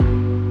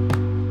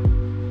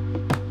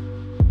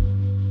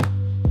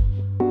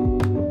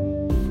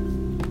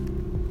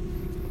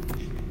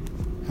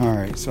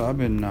right, so I've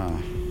been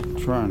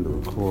trying to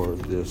record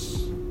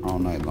this all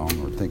night long,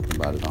 or thinking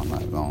about it all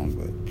night long,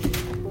 but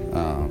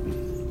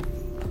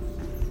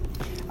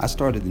I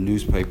started the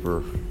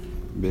newspaper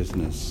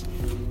business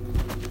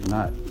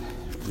not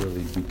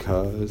really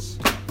because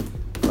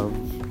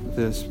of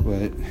this,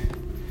 but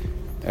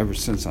ever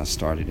since I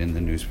started in the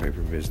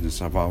newspaper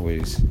business, I've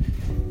always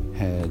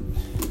had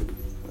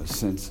a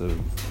sense of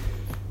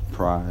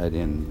pride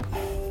in,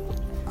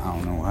 I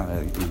don't know how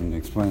to even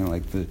explain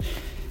it,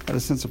 had a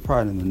sense of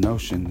pride in the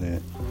notion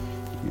that,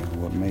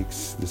 what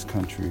makes this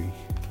country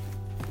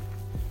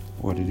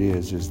what it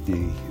is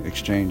the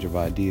exchange of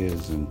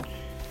ideas and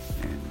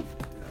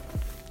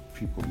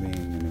people being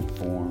an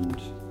informed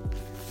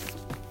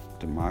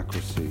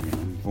democracy, an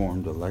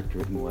informed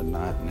electorate and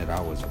whatnot, and that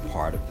I was a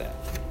part of that.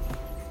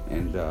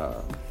 And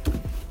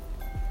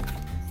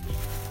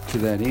to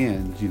that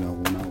end,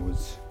 when I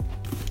was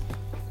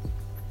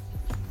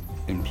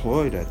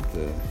employed at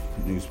the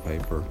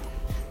newspaper,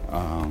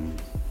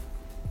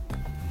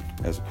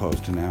 as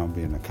opposed to now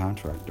being a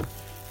contractor,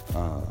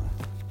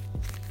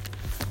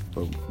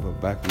 but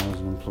back when I was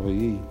an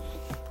employee,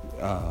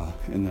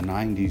 in the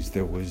 90s,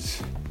 there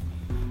was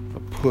a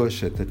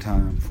push at the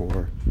time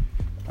for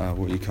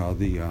what you call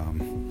the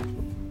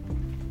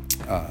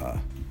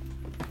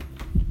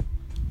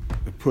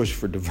push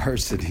for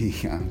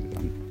diversity.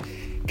 I'm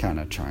kind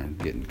of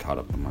getting caught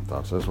up in my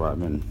thoughts. That's why I've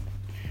been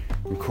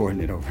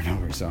recording it over and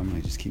over, so I'm going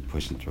to just keep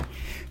pushing through.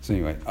 So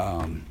anyway,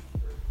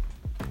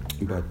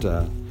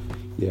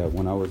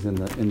 when I was in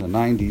the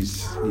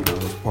 90s, I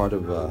was part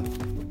of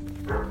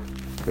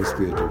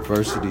basically a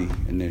diversity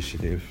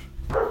initiative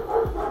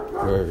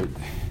where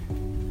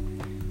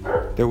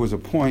there was a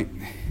point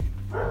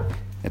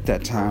at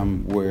that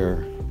time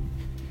where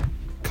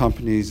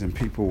companies and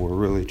people were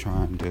really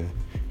trying to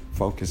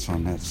focus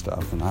on that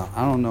stuff. And I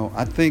don't know,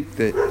 I think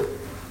that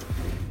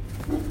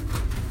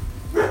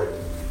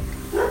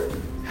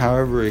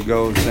however it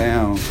goes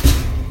down,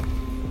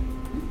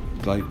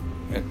 like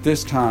at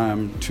this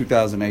time,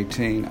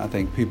 2018, I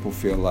think people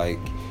feel like,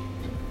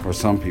 or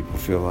some people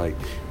feel like,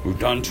 we've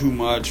done too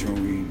much, or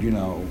we've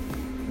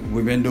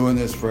been doing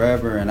this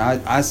forever. And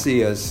I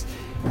see us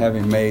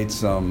having made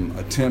some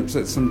attempts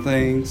at some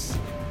things.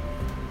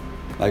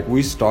 Like,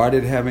 we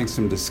started having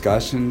some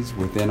discussions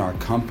within our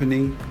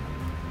company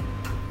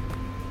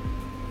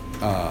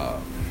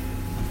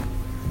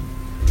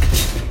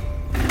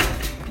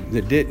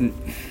that didn't,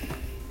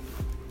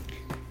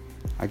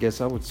 I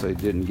guess I would say,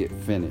 didn't get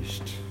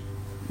finished.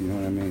 You know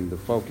what I mean? The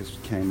focus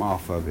came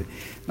off of it.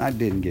 Not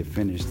didn't get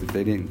finished, that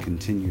they didn't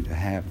continue to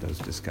have those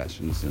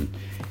discussions. And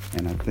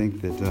I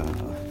think that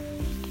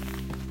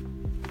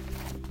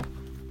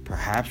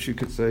perhaps you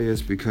could say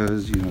it's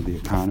because, the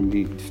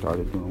economy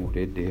started doing what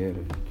it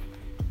did.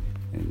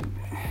 And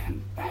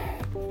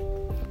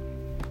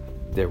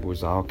there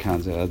was all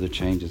kinds of other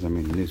changes. I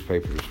mean, the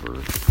newspapers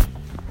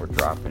were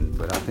dropping.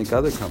 But I think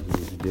other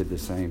companies did the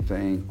same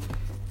thing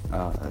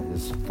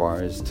as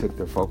far as took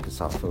their focus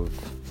off of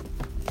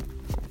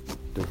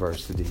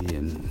diversity.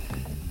 And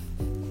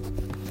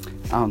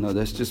I don't know,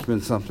 that's just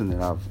been something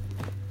that I've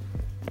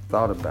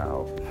thought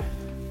about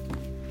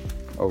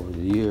over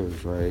the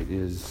years, right?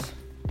 Is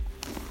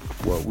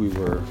what we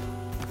were,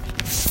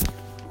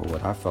 or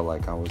what I felt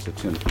like I was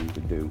attempting to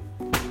do,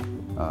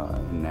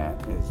 and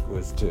that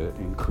was to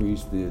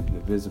increase the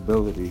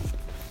visibility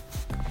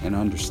and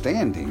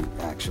understanding,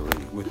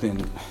 actually,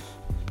 within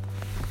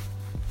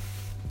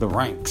the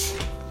ranks,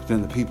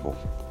 within the people.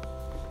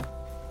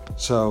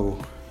 So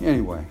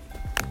anyway,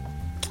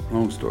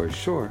 long story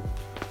short,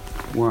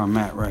 where I'm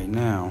at right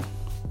now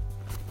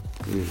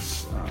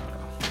is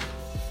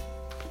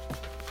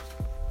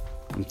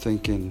I'm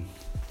thinking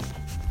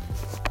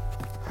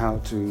how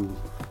to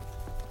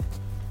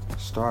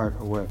start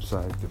a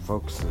website that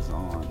focuses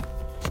on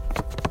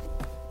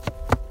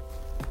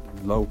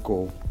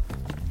local,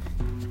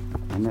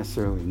 not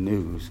necessarily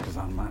news, because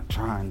I'm not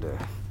trying to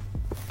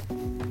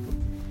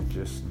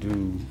just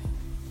do,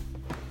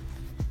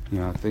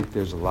 I think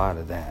there's a lot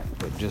of that,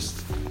 but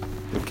just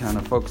it kind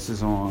of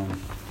focuses on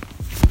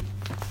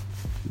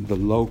the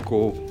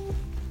local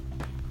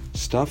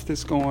stuff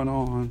that's going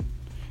on,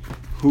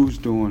 who's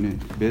doing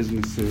it,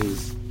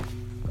 businesses,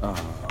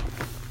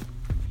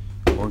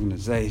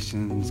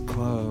 organizations,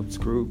 clubs,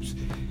 groups,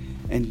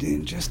 and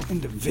then just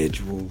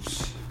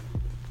individuals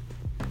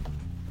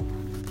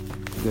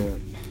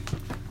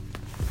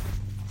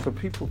so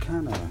people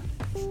kind of,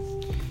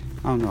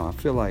 I don't know, I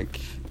feel like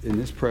in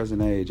this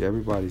present age,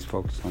 everybody's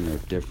focused on their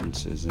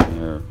differences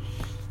and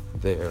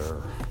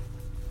their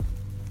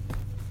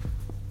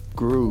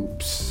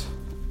groups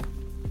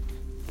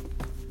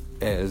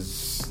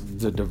as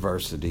the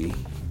diversity,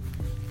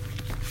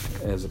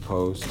 as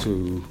opposed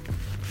to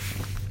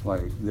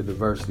like the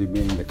diversity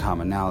being the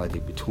commonality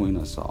between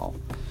us all.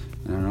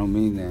 And I don't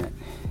mean that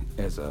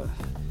as a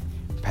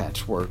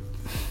patchwork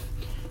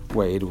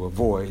way to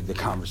avoid the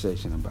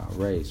conversation about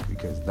race,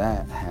 because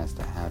that has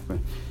to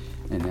happen,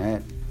 and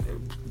that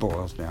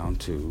boils down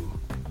to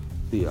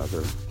the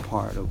other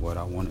part of what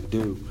I want to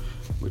do,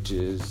 which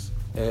is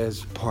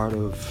as part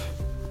of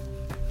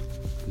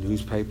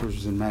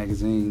newspapers and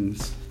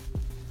magazines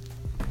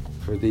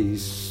for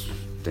these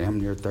damn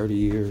near 30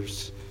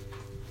 years,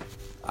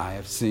 I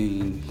have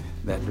seen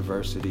that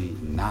diversity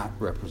not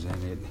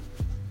represented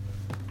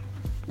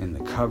in the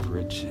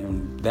coverage,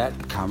 and that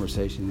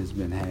conversation has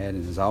been had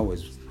and is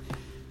always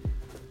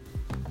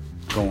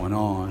going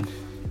on.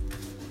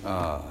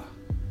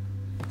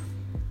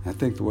 I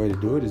think the way to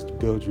do it is to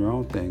build your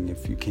own thing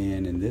if you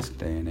can in this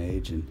day and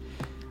age, and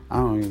I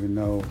don't even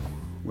know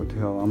what the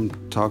hell I'm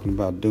talking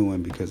about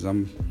doing, because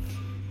I'm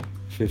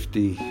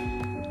 50,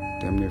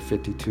 damn near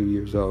 52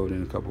 years old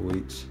in a couple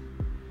weeks.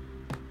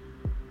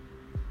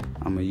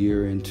 I'm a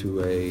year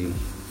into a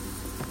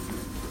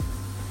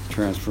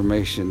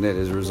transformation that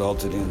has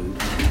resulted in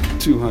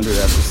 200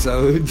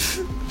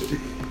 episodes.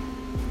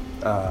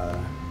 A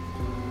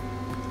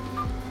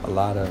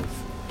lot of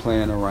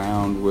playing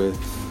around with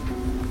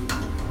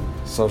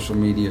social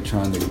media,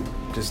 trying to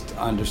just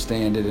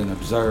understand it and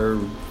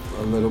observe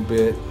a little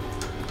bit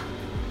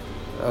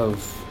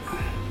of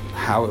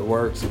how it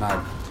works, and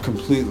I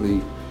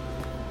completely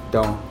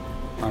don't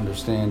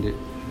understand it.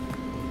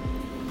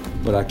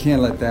 But I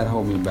can't let that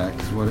hold me back,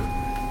 because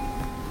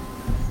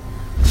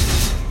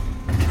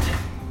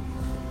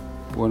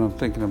what I'm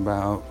thinking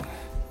about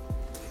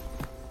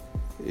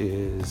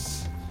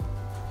is,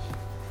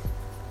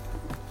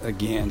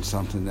 again,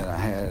 something that I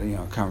had,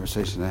 a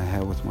conversation that I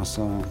had with my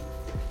son.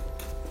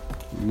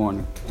 Good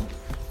morning.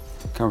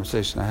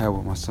 Conversation I had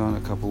with my son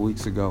a couple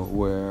weeks ago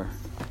where,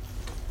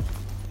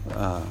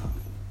 I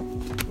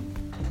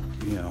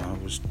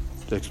was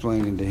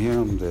explaining to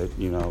him that,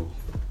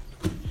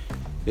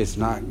 it's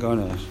not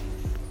gonna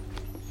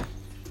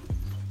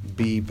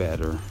be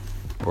better,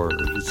 or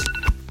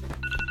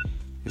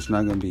it's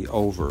not gonna be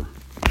over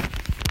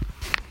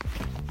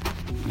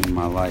in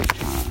my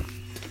lifetime.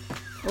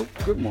 Oh,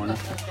 good morning.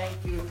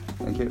 Thank you.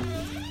 Thank you.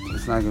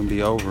 It's not gonna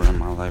be over in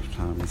my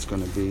lifetime. It's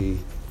gonna be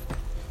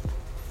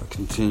a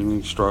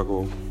continuing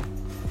struggle.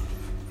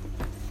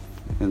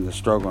 And the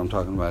struggle I'm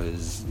talking about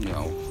is,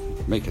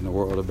 making the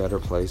world a better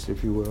place,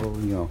 if you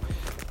will,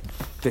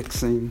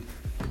 fixing.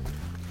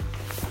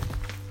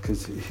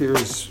 Because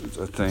here's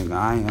the thing,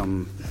 I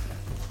am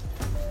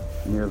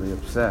nearly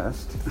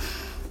obsessed,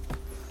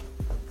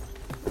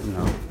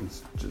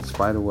 in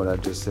spite of what I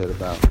just said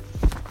about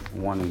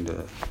wanting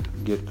to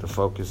get the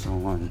focus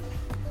on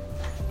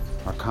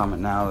our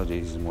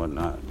commonalities and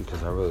whatnot,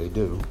 because I really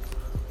do.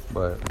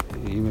 But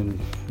even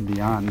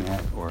beyond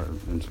that, or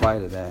in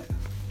spite of that,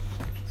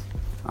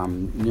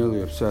 I'm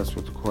nearly obsessed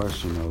with the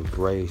question of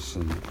race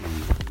and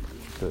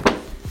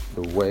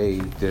the way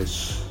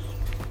this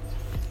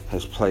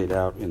has played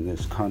out in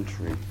this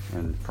country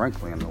and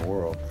frankly in the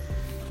world,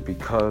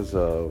 because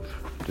of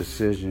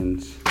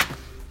decisions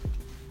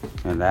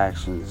and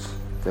actions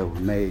that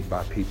were made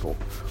by people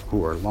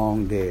who are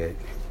long dead,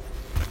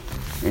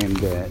 and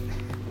that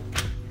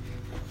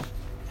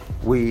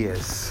we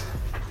as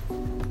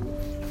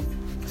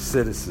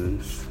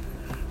citizens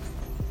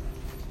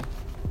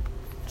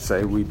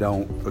say we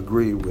don't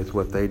agree with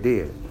what they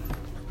did.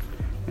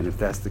 And if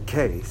that's the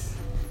case,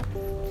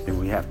 then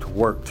we have to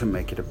work to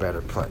make it a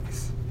better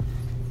place.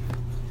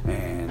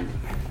 And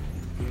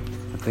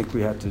I think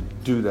we have to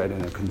do that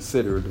in a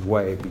considered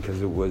way, because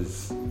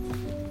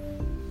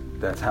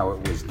that's how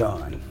it was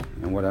done.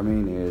 And what I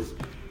mean is,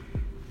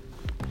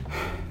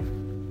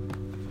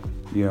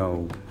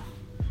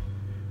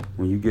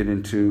 when you get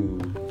into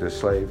the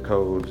slave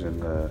codes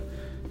and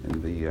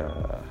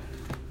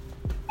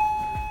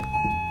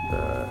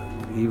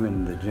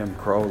even the Jim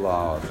Crow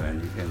laws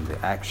and the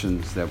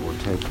actions that were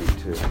taken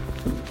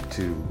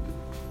to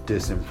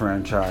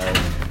disenfranchise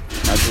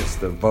not just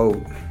the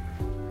vote,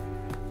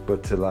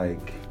 but to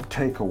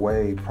take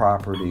away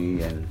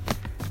property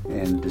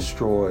and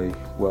destroy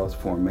wealth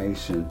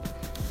formation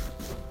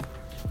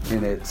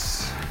in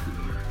its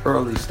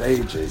early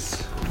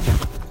stages,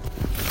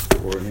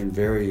 or in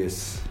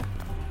various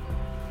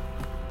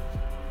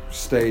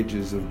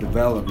stages of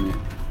development,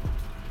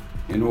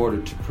 in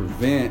order to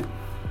prevent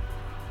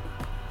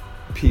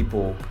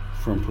people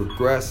from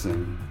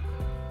progressing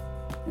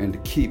and to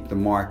keep the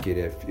market,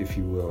 if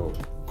you will,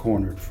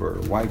 cornered for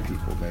white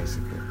people,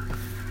 basically.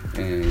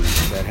 And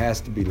that has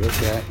to be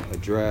looked at,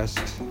 addressed,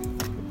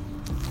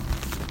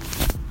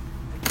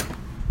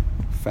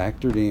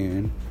 factored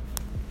in,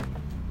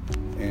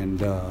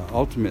 and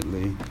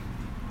ultimately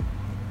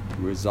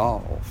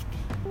resolved.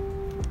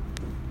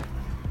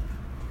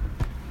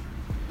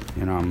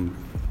 And I'm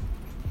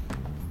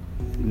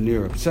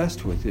near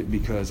obsessed with it,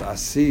 because I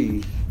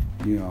see,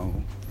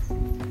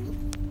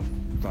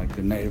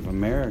 the Native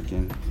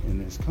American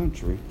in this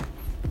country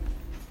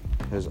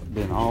has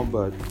been all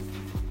but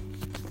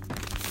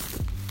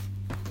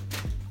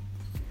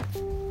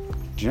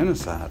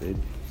genocided,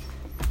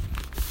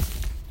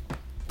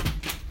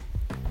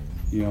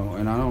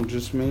 and I don't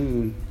just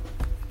mean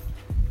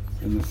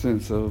in the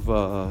sense of,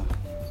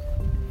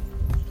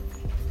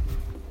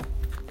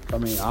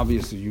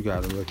 obviously you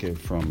got to look at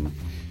from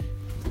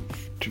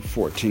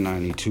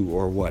 1492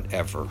 or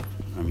whatever.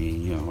 I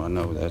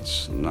know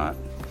that's not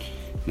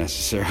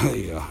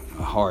necessarily a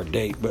hard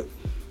date, but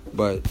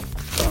But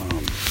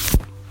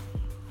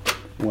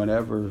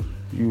whenever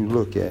you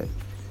look at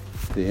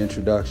the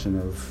introduction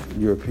of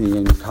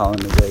European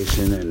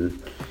colonization and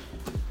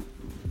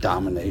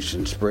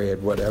domination,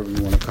 spread, whatever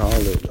you want to call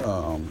it,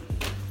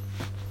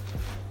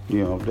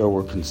 there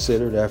were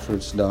considered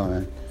efforts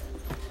done,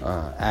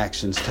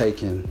 actions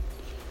taken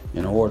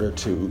in order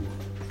to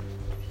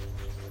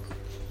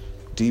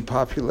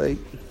depopulate,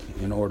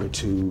 in order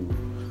to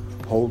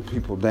hold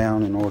people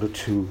down, in order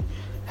to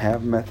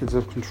have methods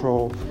of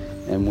control.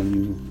 And when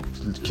you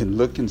can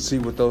look and see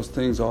what those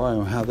things are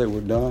and how they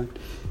were done,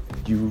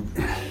 you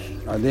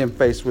are then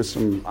faced with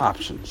some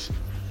options.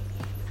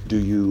 Do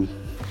you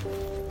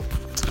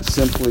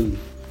simply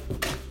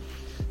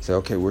say,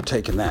 okay, we're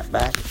taking that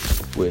back,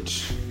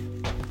 which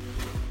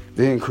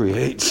then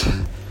creates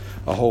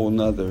a whole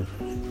nother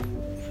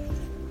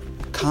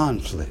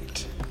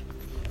conflict.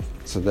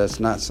 So that's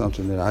not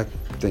something that I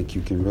think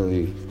you can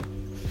really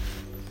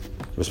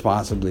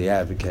responsibly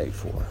advocate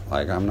for.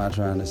 Like, I'm not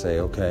trying to say,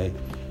 okay,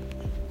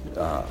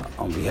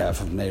 on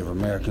behalf of Native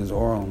Americans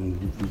or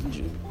on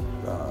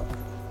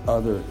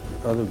other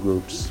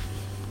groups,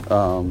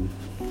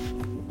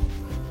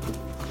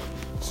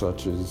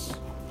 such as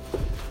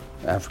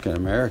African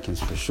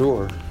Americans for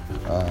sure,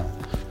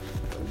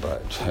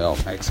 but hell,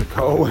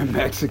 Mexico and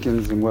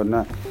Mexicans and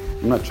whatnot.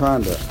 I'm not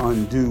trying to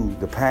undo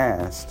the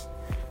past,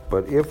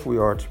 but if we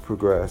are to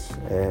progress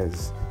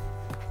as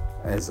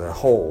a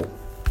whole,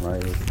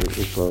 right?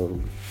 If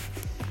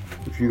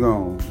you're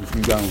gonna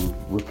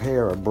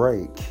repair a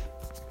break,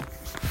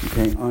 you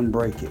can't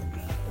unbreak it.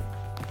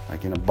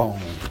 Like in a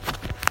bone,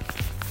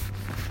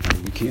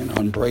 you can't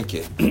unbreak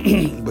it,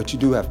 but you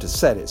do have to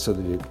set it so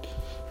that it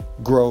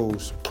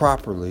grows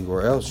properly,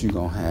 or else you're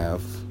gonna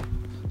have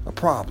a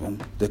problem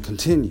that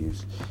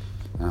continues.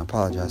 And I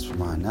apologize for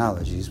my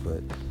analogies,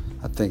 but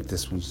I think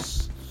this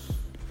one's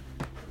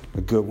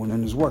a good one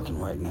and is working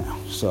right now.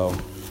 So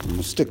I'm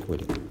gonna stick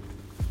with it.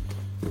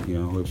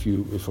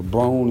 If a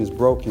bone is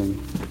broken,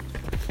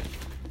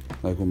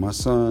 like when my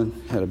son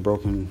had a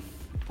broken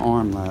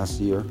arm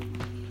last year,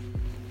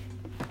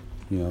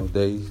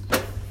 they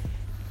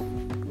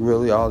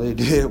really all they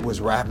did was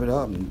wrap it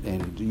up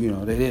and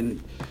they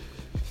didn't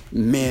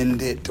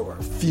mend it or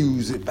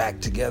fuse it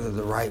back together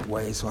the right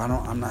way. So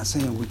I'm not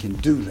saying we can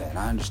do that.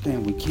 I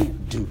understand we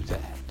can't do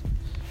that.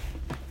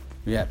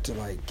 We have to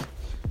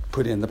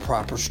put in the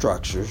proper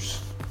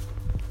structures.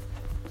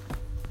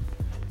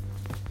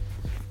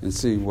 And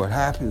see, what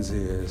happens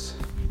is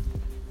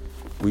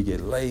we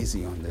get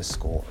lazy on this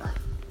score,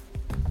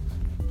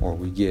 or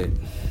we get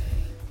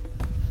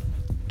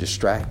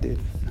distracted.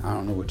 I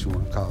don't know what you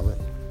want to call it.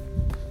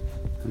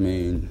 I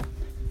mean,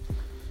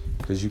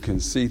 because you can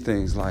see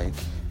things like,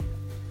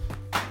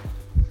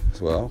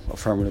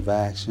 affirmative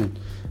action.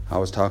 I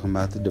was talking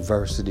about the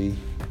diversity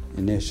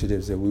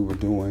initiatives that we were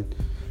doing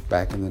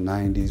back in the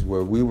 90s,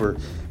 where we were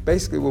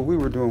basically, what we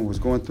were doing was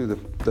going through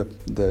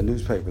the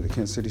newspaper, the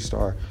Kansas City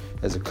Star,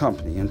 as a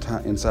company.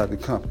 Inside the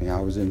company, I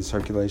was in the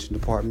circulation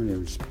department. It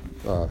was,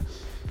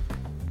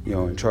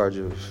 in charge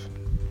of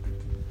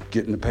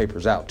getting the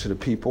papers out to the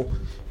people.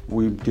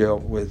 We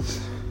dealt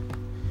with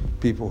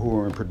people who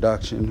were in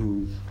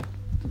production,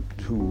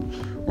 who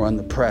run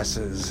the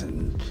presses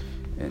and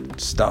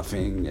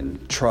stuffing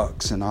and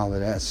trucks and all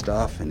of that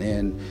stuff, and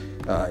then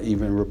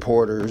even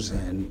reporters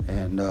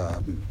and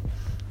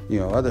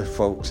other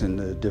folks in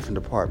the different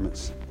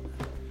departments.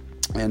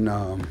 And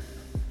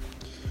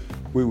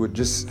we would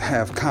just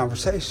have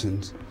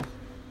conversations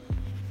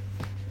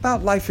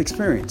about life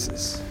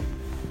experiences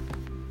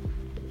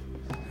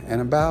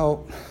and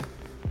about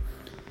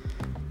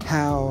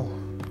how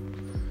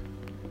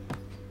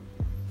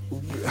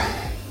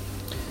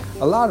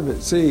a lot of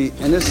it, see,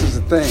 and this is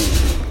the thing,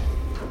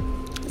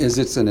 is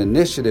it's an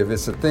initiative.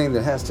 It's a thing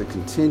that has to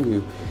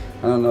continue.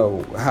 I don't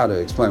know how to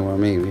explain what I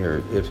mean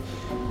here.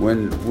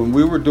 When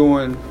we were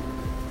doing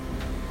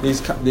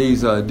these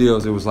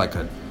deals, it was like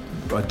a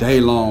day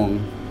long,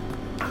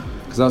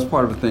 because I was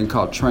part of a thing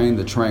called Train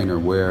the Trainer,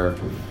 where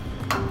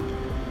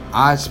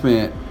I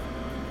spent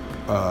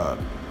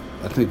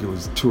I think it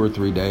was 2 or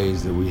 3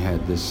 days that we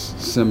had this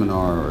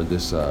seminar or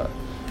this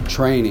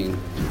training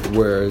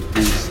where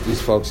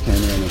these folks came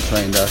in and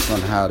trained us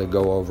on how to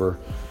go over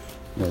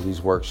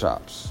these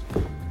workshops.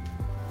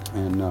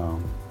 And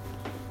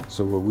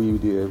so what we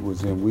did was,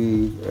 then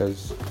we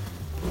as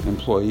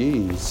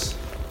employees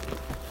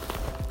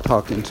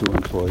talking to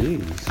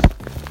employees,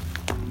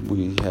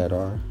 we had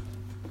our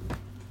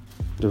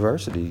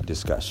diversity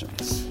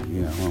discussions.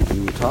 We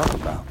would talk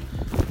about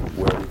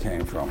where we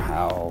came from,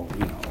 how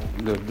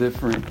the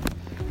different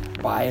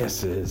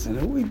biases, and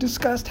then we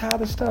discussed how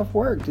the stuff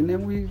worked, and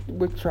then we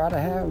would try to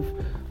have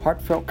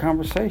heartfelt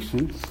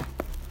conversations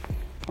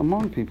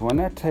among people.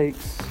 And it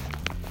takes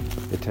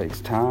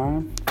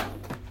time,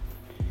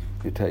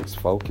 it takes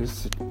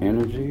focus,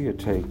 energy, it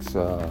takes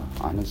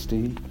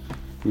honesty,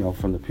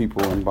 from the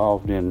people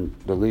involved in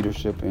the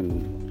leadership,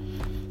 and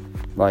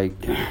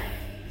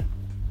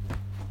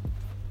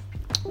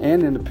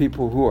and in the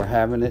people who are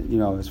having it,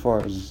 as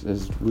far as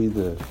we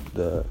the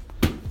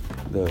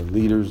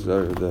leaders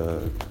or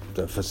the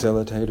the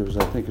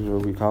facilitators, I think is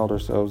what we called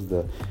ourselves,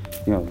 that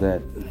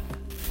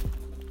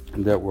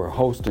were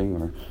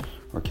hosting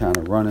or kind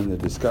of running the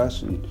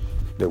discussion,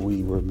 that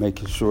we were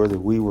making sure that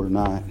we were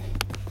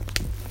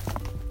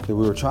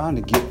trying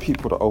to get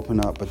people to open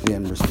up, but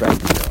then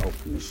respecting their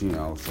openness,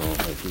 So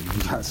like if you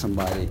got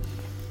somebody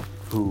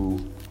who,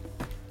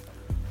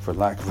 for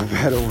lack of a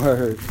better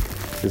word,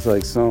 is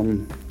like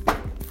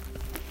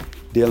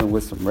dealing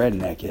with some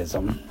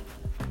redneckism,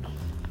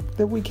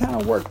 that we kind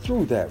of work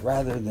through that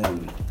rather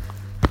than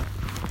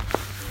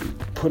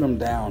put them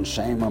down,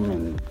 shame them,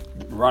 and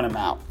run them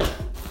out.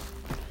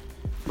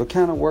 But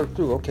kind of work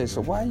through, okay,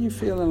 so why are you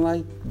feeling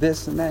like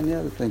this and that and the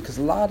other thing? Because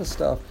a lot of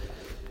stuff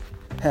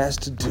has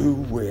to do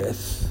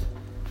with,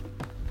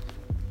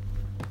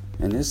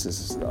 and this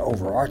is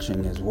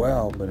overarching as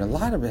well, but a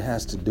lot of it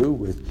has to do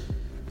with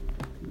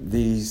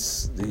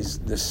this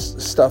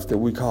stuff that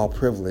we call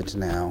privilege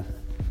now.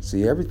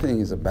 See,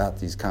 everything is about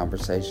these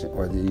conversations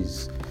or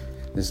this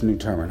new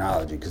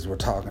terminology, because we're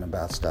talking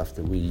about stuff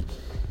that we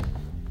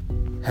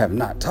have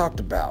not talked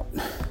about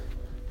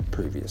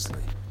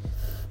previously.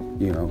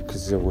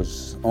 Because there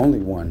was only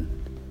one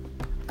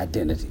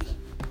identity,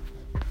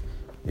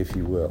 if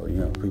you will.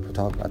 People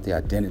talk about the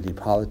identity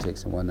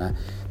politics and whatnot.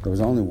 There was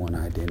only one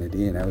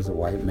identity, and that was a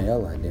white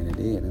male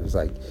identity. And it was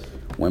like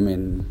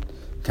women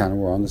kind of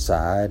were on the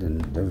side,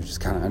 and they were just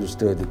kind of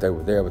understood that they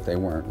were there, but they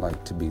weren't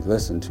like to be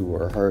listened to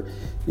or heard.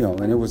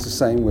 And it was the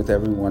same with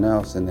everyone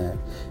else in that.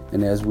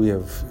 And as we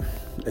have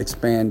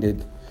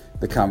expanded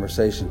the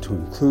conversation to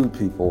include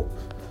people,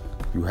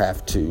 you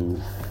have to,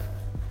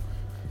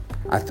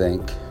 I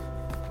think,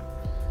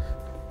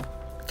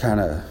 kind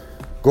of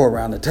go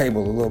around the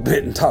table a little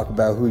bit and talk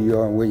about who you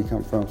are and where you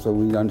come from, so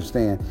we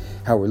understand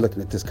how we're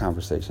looking at this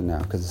conversation now,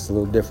 because it's a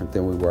little different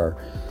than we were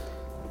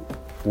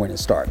when it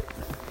started.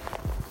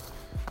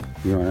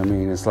 You know what I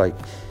mean? It's like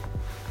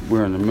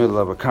we're in the middle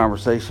of a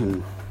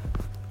conversation,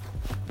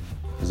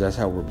 because that's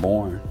how we're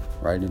born,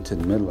 right into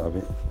the middle of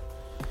it.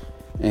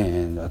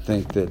 And I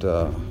think that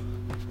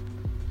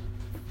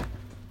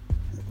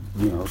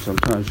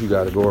sometimes you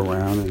got to go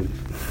around and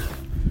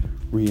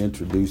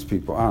reintroduce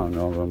people. I don't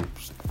know, I'm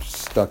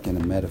stuck in a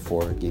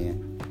metaphor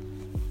again.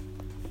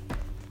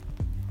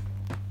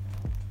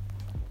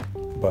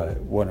 But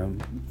I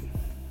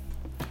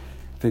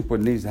think what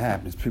needs to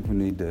happen is people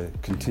need to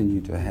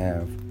continue to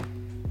have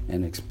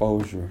an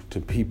exposure to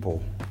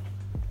people,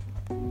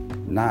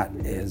 not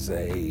as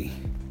a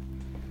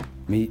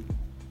meet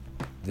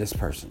this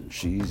person.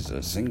 She's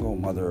a single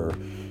mother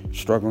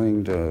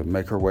struggling to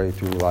make her way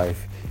through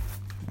life.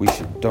 We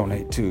should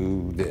donate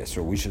to this,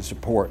 or we should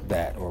support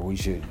that, or we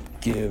should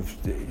give,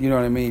 you know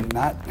what I mean?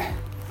 Not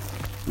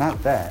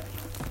that.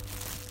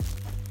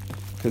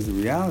 Because the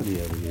reality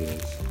of it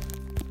is,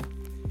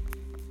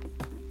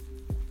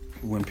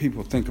 when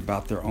people think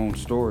about their own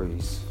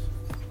stories,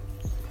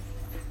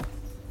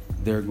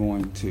 they're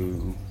going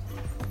to,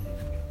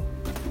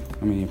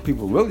 if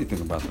people really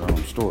think about their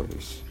own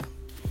stories,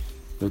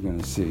 they're going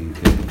to see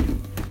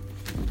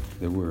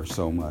that we're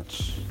so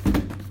much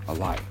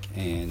alike.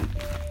 And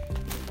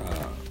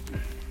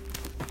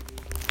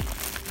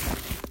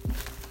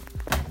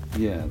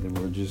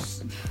there were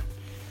just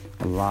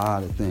a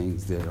lot of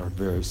things that are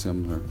very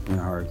similar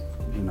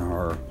in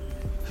our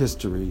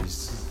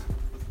histories,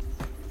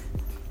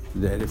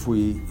 that if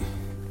we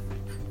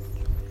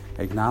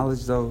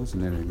acknowledge those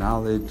and then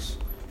acknowledge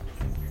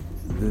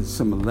the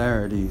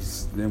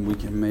similarities, then we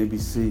can maybe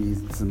see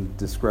some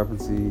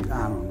discrepancies.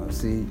 I don't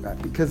know,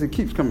 because it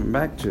keeps coming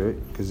back to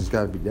it, because it's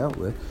got to be dealt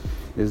with,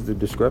 is the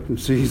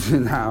discrepancies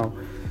in how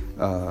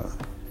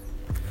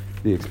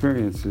the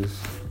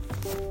experiences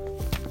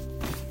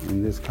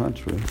in this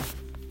country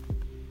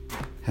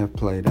have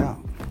played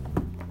out.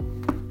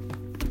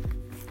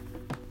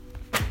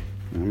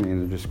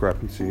 The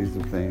discrepancies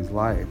of things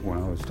like when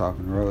I was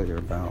talking earlier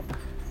about,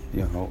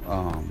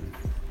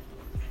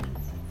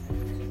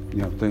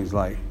 things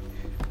like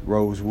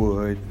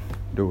Rosewood.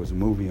 There was a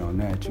movie on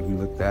that. You can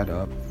look that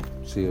up.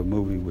 See a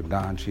movie with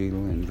Don Cheadle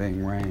and Ving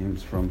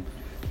Rhames from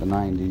the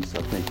 90s.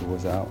 I think it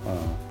was out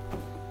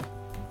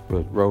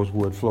with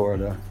Rosewood,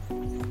 Florida.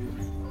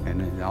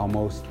 And an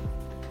almost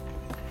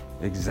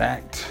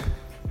exact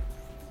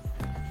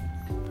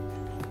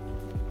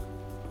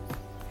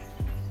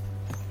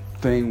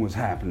thing was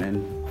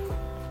happening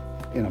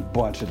in a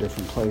bunch of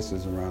different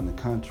places around the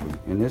country.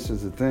 And this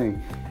is the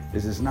thing,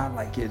 is it's not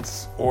like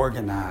it's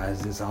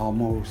organized. It's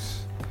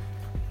almost,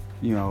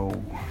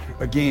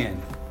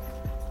 again,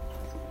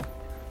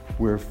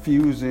 we're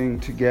fusing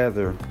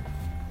together.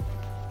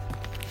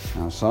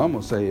 Now, some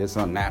will say it's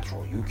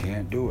unnatural. You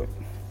can't do it.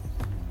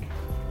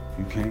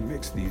 You can't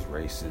mix these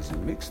races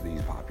and mix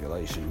these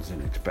populations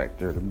and expect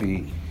there to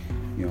be,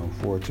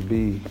 for it to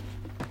be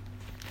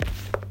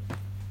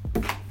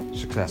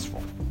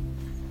successful.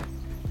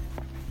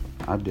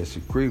 I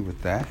disagree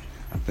with that.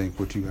 I think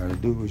what you got to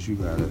do is you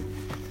got to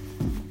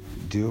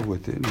deal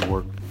with it and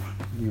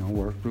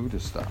work through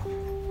this stuff.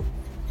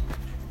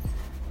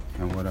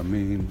 And what I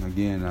mean,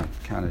 again, I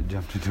kind of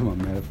jumped into my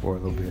metaphor a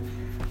little bit,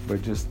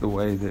 but just the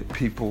way that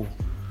people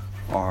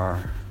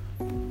are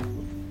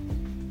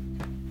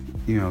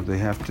They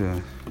have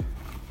to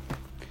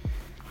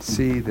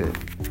see that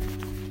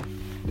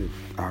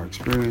our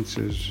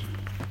experiences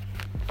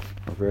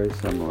are very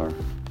similar.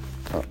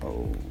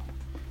 I'm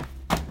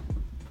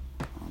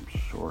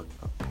short.